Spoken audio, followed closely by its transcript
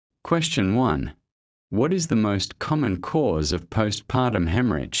Question 1. What is the most common cause of postpartum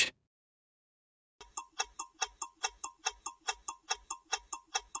hemorrhage?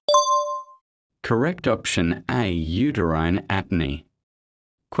 Correct option A, uterine atony.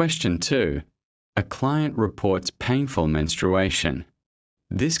 Question 2. A client reports painful menstruation.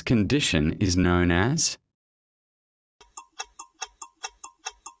 This condition is known as?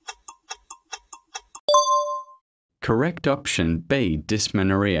 Correct option B,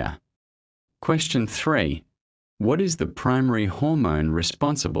 dysmenorrhea. Question 3. What is the primary hormone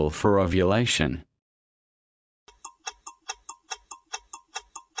responsible for ovulation?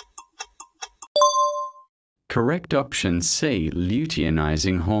 Correct option C,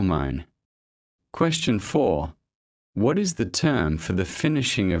 luteinizing hormone. Question 4. What is the term for the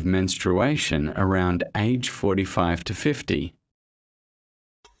finishing of menstruation around age 45 to 50?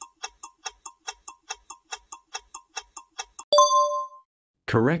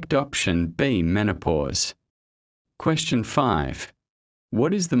 Correct option B, menopause. Question 5.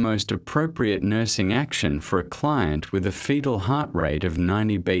 What is the most appropriate nursing action for a client with a fetal heart rate of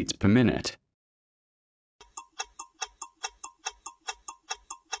 90 beats per minute?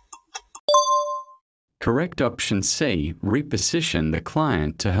 Correct option C, reposition the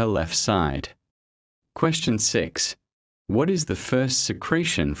client to her left side. Question 6. What is the first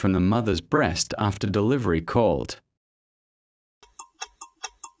secretion from the mother's breast after delivery called?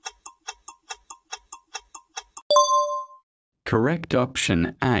 Correct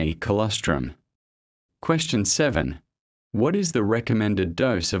option A, colostrum. Question 7. What is the recommended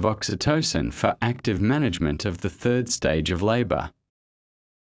dose of oxytocin for active management of the third stage of labor?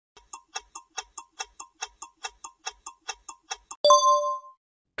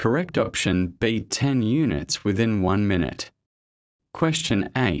 Correct option B, 10 units within 1 minute. Question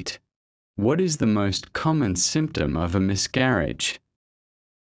 8. What is the most common symptom of a miscarriage?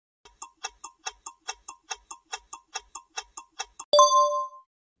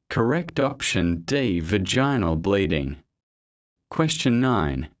 Correct option D, vaginal bleeding. Question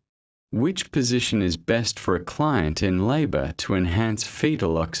 9. Which position is best for a client in labor to enhance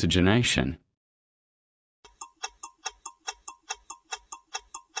fetal oxygenation?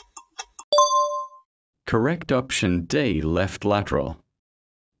 Correct option D, left lateral.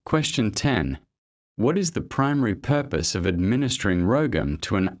 Question 10. What is the primary purpose of administering Rhogam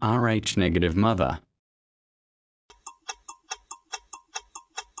to an Rh-negative mother?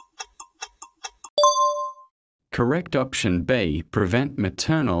 Correct option B, prevent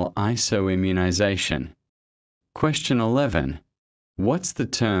maternal isoimmunization. Question 11. What's the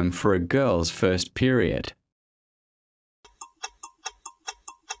term for a girl's first period?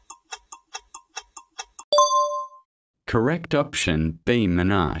 Correct option B,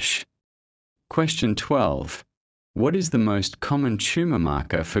 menarche. Question 12. What is the most common tumor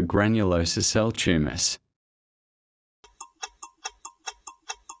marker for granulosa cell tumors?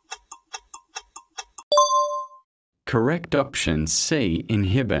 Correct option C,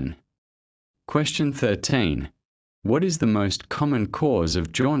 inhibin. Question 13. What is the most common cause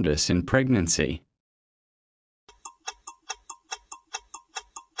of jaundice in pregnancy?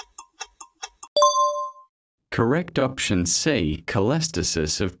 Correct option C,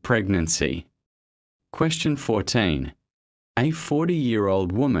 cholestasis of pregnancy. Question 14. A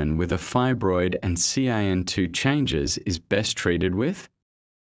 40-year-old woman with a fibroid and CIN2 changes is best treated with?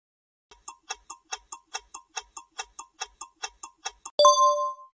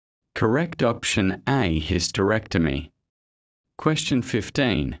 Correct option A, hysterectomy. Question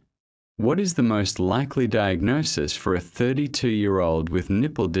 15. What is the most likely diagnosis for a 32-year-old with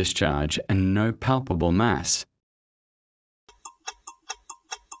nipple discharge and no palpable mass?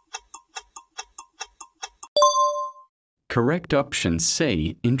 Correct option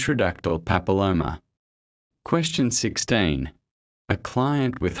C, intraductal papilloma. Question 16. A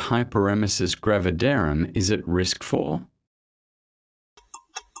client with hyperemesis gravidarum is at risk for?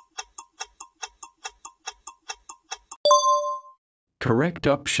 Correct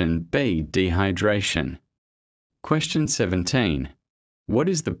option B, dehydration. Question 17. What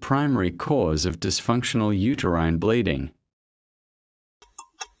is the primary cause of dysfunctional uterine bleeding?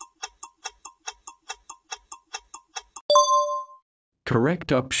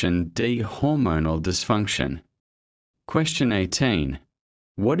 Correct option D, hormonal dysfunction. Question 18.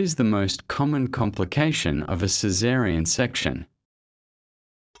 What is the most common complication of a caesarean section?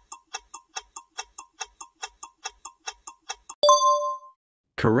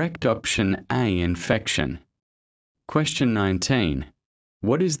 Correct option A, infection. Question 19.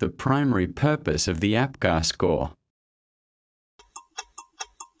 What is the primary purpose of the APGAR score?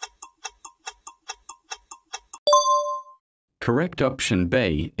 Correct option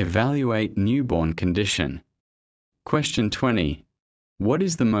B, evaluate newborn condition. Question 20. What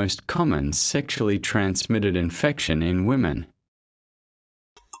is the most common sexually transmitted infection in women?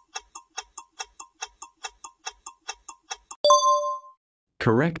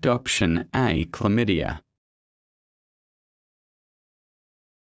 Correct option A, chlamydia.